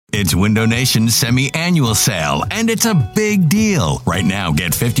It's Window Nation's semi-annual sale, and it's a big deal. Right now,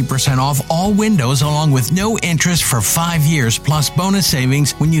 get 50% off all windows along with no interest for 5 years plus bonus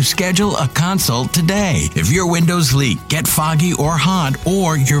savings when you schedule a consult today. If your windows leak, get foggy or hot,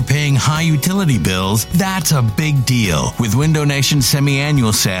 or you're paying high utility bills, that's a big deal. With Window Nation's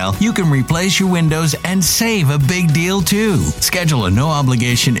semi-annual sale, you can replace your windows and save a big deal too. Schedule a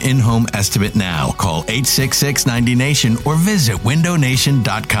no-obligation in-home estimate now. Call 866-90-NATION or visit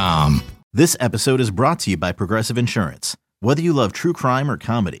windownation.com. This episode is brought to you by Progressive Insurance. Whether you love true crime or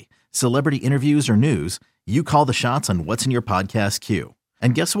comedy, celebrity interviews or news, you call the shots on what's in your podcast queue.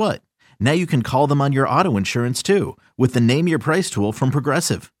 And guess what? Now you can call them on your auto insurance too with the Name Your Price tool from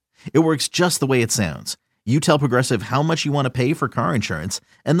Progressive. It works just the way it sounds. You tell Progressive how much you want to pay for car insurance,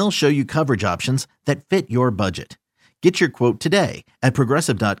 and they'll show you coverage options that fit your budget. Get your quote today at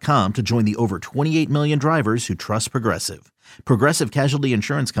Progressive.com to join the over 28 million drivers who trust Progressive. Progressive Casualty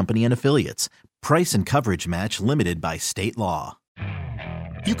Insurance Company and Affiliates. Price and coverage match limited by state law.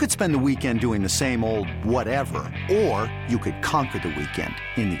 You could spend the weekend doing the same old whatever, or you could conquer the weekend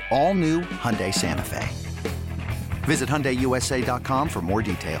in the all-new Hyundai Santa Fe. Visit HyundaiUSA.com for more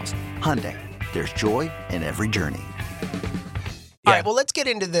details. Hyundai, there's joy in every journey. All right, well, let's get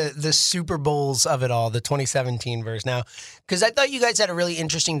into the Super Bowls of it all, the 2017 verse now, because I thought you guys had a really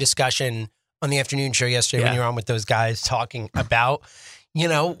interesting discussion on the afternoon show yesterday when you were on with those guys talking about,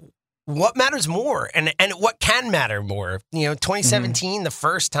 what matters more and what can matter more. 2017, the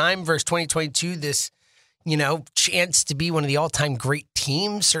first time versus 2022, this, chance to be one of the all-time great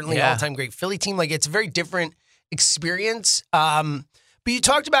teams, certainly all-time great Philly team. Like, it's a very different experience. But you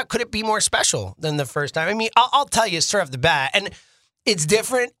talked about, could it be more special than the first time? I mean, I'll tell you straight off the bat, and it's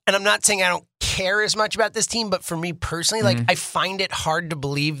different, and I'm not saying I don't care as much about this team, but for me personally, I find it hard to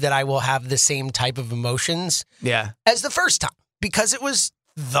believe that I will have the same type of emotions as the first time, because it was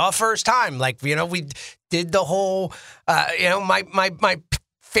the first time. We did the whole, my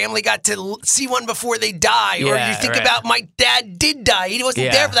family got to see one before they die, or you think about my dad did die. He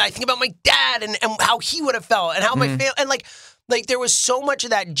wasn't there for that. I think about my dad and how he would have felt, and how my family, and like there was so much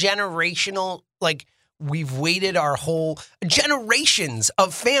of that generational, we've waited our whole generations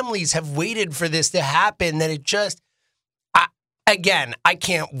of families have waited for this to happen, that it just, I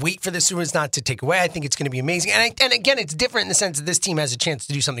can't wait for the Super Bowls, not to take away. I think it's going to be amazing. And again, it's different in the sense that this team has a chance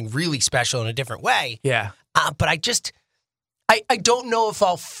to do something really special in a different way. Yeah. But I don't know if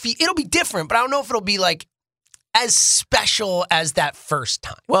it'll be different, but I don't know if it'll be as special as that first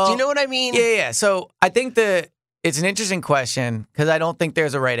time. Well, do you know what I mean? Yeah. So I think it's an interesting question, because I don't think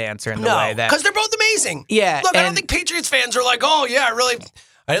there's a right answer in the way that... because they're both amazing. Yeah. Look, I don't think Patriots fans are like, oh, yeah,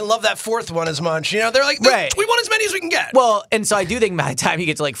 I didn't love that fourth one as much. They're like, right. We want as many as we can get. Well, and so I do think by the time you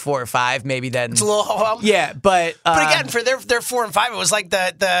get to 4 or 5, maybe then... It's a little... yeah, but... but again, for their 4 and 5, it was like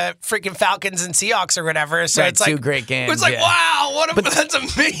the freaking Falcons and Seahawks or whatever. So it's two great games. It's wow, that's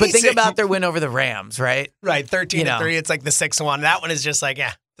amazing. But think about their win over the Rams, right? Right, 13-3. It's like the 6-1. That one is just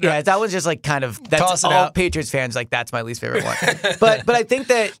Yeah, that was just that's all Patriots fans, that's my least favorite one. But I think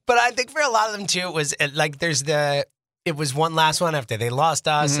that... But I think for a lot of them, too, it was it was one last one after they lost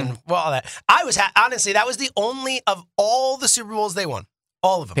us and all that. I was, honestly, that was the only of all the Super Bowls they won.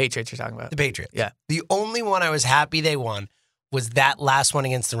 All of them. Patriots you're talking about. The Patriots. Yeah. The only one I was happy they won was that last one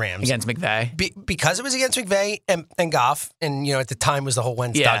against the Rams. Against McVay. Because it was against McVay and Goff, and, at the time was the whole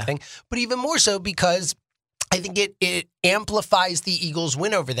Wentz dog thing. But even more so because... I think it amplifies the Eagles'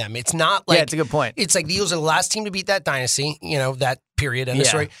 win over them. It's not yeah, it's a good point. It's like the Eagles are the last team to beat that dynasty, that period in the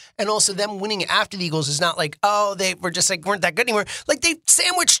story. And also them winning after the Eagles is not they were just weren't that good anymore. They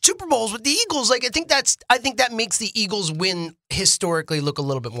sandwiched Super Bowls with the Eagles. I think that makes the Eagles win historically look a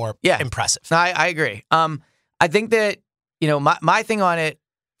little bit more impressive. No, I agree. I think that, my thing on it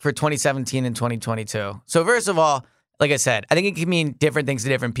for 2017 and 2022. So first of all, like I said, I think it can mean different things to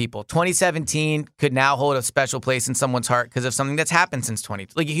different people. 2017 could now hold a special place in someone's heart because of something that's happened since 20.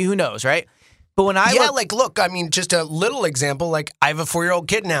 Who knows, right? But when I look, I mean, just a little example. I have a 4-year-old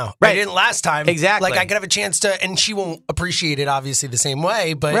kid now. Right. I didn't last time. Exactly. I could have a chance to, and she won't appreciate it obviously the same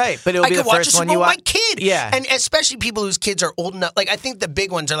way. But but it'll be the first one you watch. My kid. Yeah. And especially people whose kids are old enough. I think the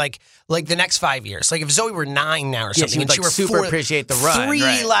big ones are like the next 5 years. If Zoe were 9 now or something, she would she were super 4, appreciate the run. 3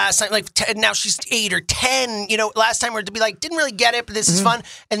 right. last time. Now she's 8 or 10. Last time we're to be didn't really get it, but this is fun.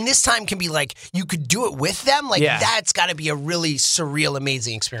 And this time can be you could do it with them. That's got to be a really surreal,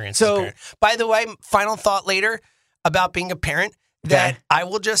 amazing experience. So, by the way, final thought later about being a parent that I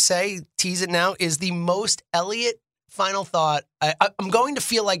will just say, tease it now, is the most Elliot final thought. I'm going to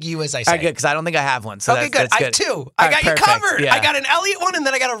feel like you as I say. Good, because I don't think I have one. So okay, good. I have 2. I got you covered. Yeah. I got an Elliot one, and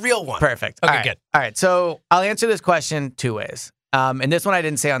then I got a real one. Perfect. Okay, good. All right, so I'll answer this question 2 ways. And this one I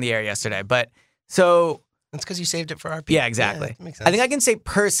didn't say on the air yesterday, but so that's because you saved it for RP. Yeah, exactly. Yeah, that makes sense. I think I can say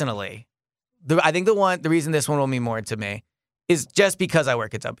personally, I think the reason this one will mean more to me is just because I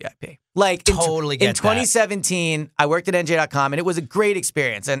work at WIP. Like totally in 2017, I worked at NJ.com and it was a great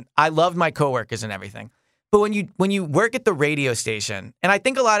experience and I loved my coworkers and everything. But when you work at the radio station, and I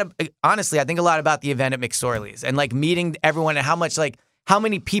think a lot about the event at McSorley's and like meeting everyone and how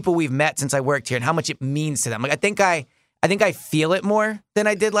many people we've met since I worked here and how much it means to them. Like I think I feel it more than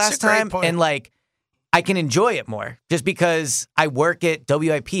I did last time, and like I can enjoy it more just because I work at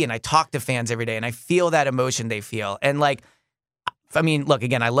WIP and I talk to fans every day and I feel that emotion they feel. And like, I mean, look,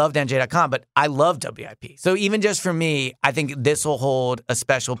 again, I loved NJ.com, but I love WIP. So even just for me, I think this will hold a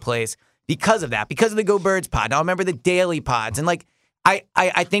special place because of that, because of the Go Birds pod. Now, I remember the daily pods. And like, I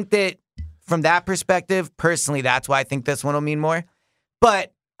think that from that perspective, personally, that's why I think this one will mean more.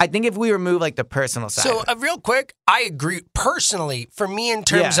 But I think if we remove like the personal side. So real quick, I agree personally for me in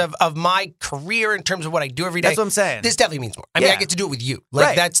terms of my career, in terms of what I do every day. That's what I'm saying. This definitely means more. I mean, I get to do it with you.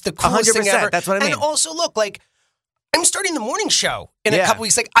 Like that's the coolest 100%, thing ever. That's what I mean. And also look, like I'm starting the morning show in a couple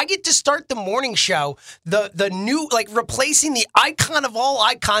weeks. Like I get to start the morning show, the new, like replacing the icon of all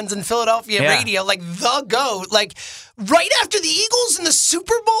icons in Philadelphia radio, like the GOAT, like right after the Eagles in the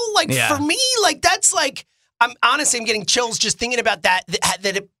Super Bowl. Like for me, like that's like, I'm getting chills just thinking about that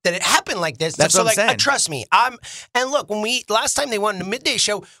it happened like this. That's so what I'm saying. trust me. And look, when last time they won the midday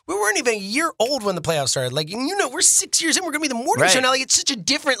show, we weren't even a year old when the playoffs started. Like, and we're 6 years in, we're gonna be the morning show now. Like, it's such a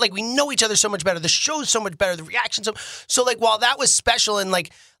different, like we know each other so much better. The show's so much better. The reactions. So like while that was special and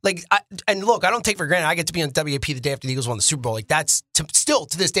and look, I don't take for granted I get to be on WIP the day after the Eagles won the Super Bowl. Like that's still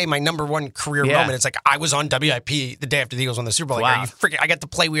to this day my number one career moment. It's like I was on WIP the day after the Eagles won the Super Bowl. Like, are you freaking? I got to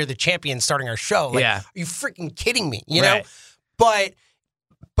play We Are the Champions starting our show. Like, are you freaking kidding me? You know?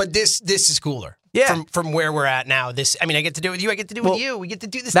 But this is cooler. Yeah. From where we're at now. I get to do it with you. I get to do it with you. We get to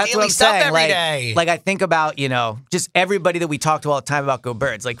do this daily stuff every day. Like I think about, just everybody that we talk to all the time about Go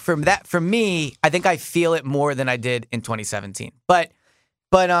Birds. Like for me, I think I feel it more than I did in 2017. But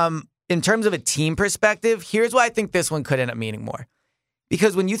in terms of a team perspective, here's why I think this one could end up meaning more.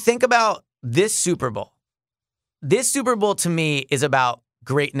 Because when you think about this Super Bowl to me is about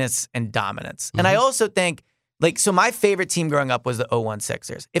greatness and dominance. Mm-hmm. And I also think, so my favorite team growing up was the 01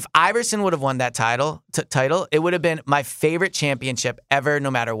 Sixers. If Iverson would have won that title, it would have been my favorite championship ever, no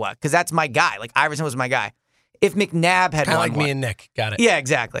matter what. Because that's my guy. Like, Iverson was my guy. If McNabb had won like me and Nick. Got it. Yeah,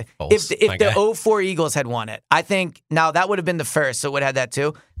 exactly. If the 04 Eagles had won it, I think, now that would have been the first, so it would have had that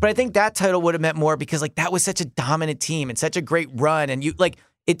too. But I think that title would have meant more because, that was such a dominant team and such a great run. And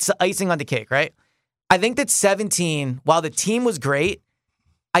it's icing on the cake, right? I think that 17, while the team was great,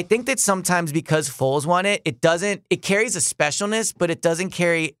 I think that sometimes because Foles won it, it carries a specialness, but it doesn't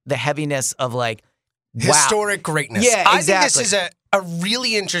carry the heaviness of historic greatness. Yeah, exactly. I think this is a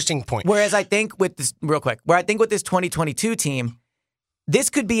really interesting point. Whereas I think with this, real quick, with this 2022 team, this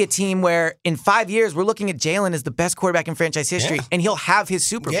could be a team where in 5 years, we're looking at Jalen as the best quarterback in franchise history, and he'll have his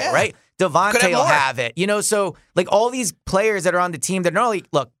Super Bowl, right? Devontae will have it. So all these players that are on the team that not only,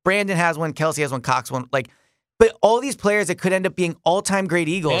 look, Brandon has one, Kelsey has one, Cox one, but all these players that could end up being all-time great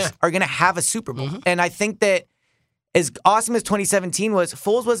Eagles are going to have a Super Bowl. Mm-hmm. And I think that as awesome as 2017 was,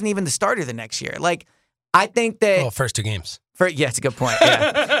 Foles wasn't even the starter the next year. I think that... Well, first two games. Yeah, it's a good point.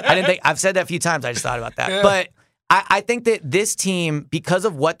 Yeah. I've said that a few times. I just thought about that. Yeah. But I think that this team, because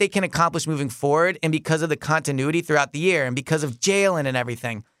of what they can accomplish moving forward and because of the continuity throughout the year and because of Jalen and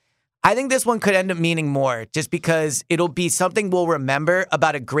everything, I think this one could end up meaning more just because it'll be something we'll remember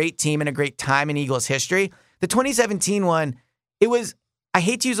about a great team and a great time in Eagles history. The 2017 one, it was, I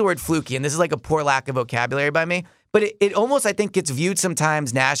hate to use the word fluky, and this is a poor lack of vocabulary by me, but it almost, I think, gets viewed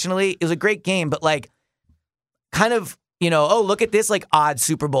sometimes nationally. It was a great game, but kind of, look at this odd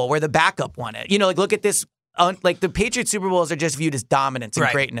Super Bowl where the backup won it. Look at this, the Patriots Super Bowls are just viewed as dominance and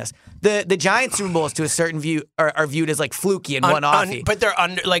greatness. The Giants Super Bowls, to a certain view, are viewed as fluky and one-offy. But they're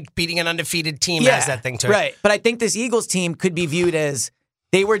beating an undefeated team has that thing to it. Right. But I think this Eagles team could be viewed as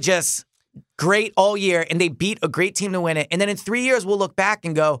they were just great all year, and they beat a great team to win it. And then in 3 years, we'll look back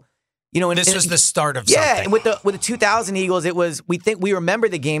and go, this was the start of something. Yeah, and with the 2000 Eagles, it was, we remember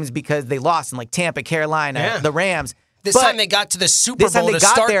the games because they lost in Tampa, Carolina, the Rams. This time they got to the Super Bowl to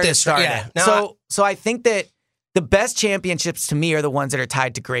start this. Yeah. So I think that the best championships to me are the ones that are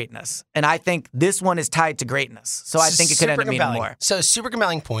tied to greatness. And I think this one is tied to greatness. So I think it could end up meaning more. So super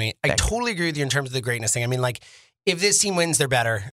compelling point. I totally agree with you in terms of the greatness thing. I mean, if this team wins, they're better.